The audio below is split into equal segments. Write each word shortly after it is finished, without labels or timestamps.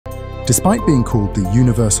Despite being called the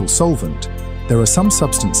universal solvent, there are some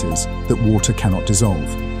substances that water cannot dissolve,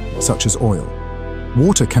 such as oil.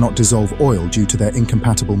 Water cannot dissolve oil due to their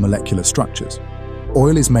incompatible molecular structures.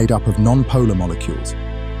 Oil is made up of nonpolar molecules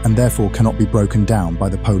and therefore cannot be broken down by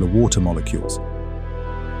the polar water molecules.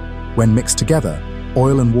 When mixed together,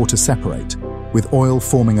 oil and water separate, with oil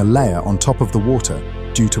forming a layer on top of the water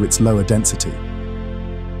due to its lower density.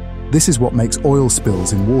 This is what makes oil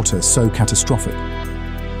spills in water so catastrophic.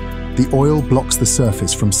 The oil blocks the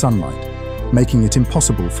surface from sunlight, making it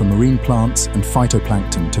impossible for marine plants and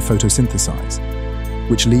phytoplankton to photosynthesize,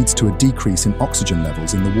 which leads to a decrease in oxygen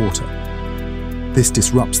levels in the water. This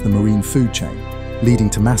disrupts the marine food chain, leading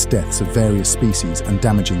to mass deaths of various species and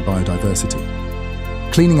damaging biodiversity.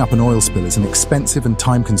 Cleaning up an oil spill is an expensive and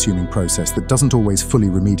time-consuming process that doesn't always fully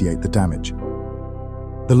remediate the damage.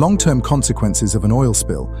 The long-term consequences of an oil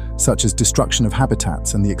spill, such as destruction of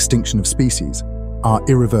habitats and the extinction of species, are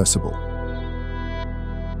irreversible.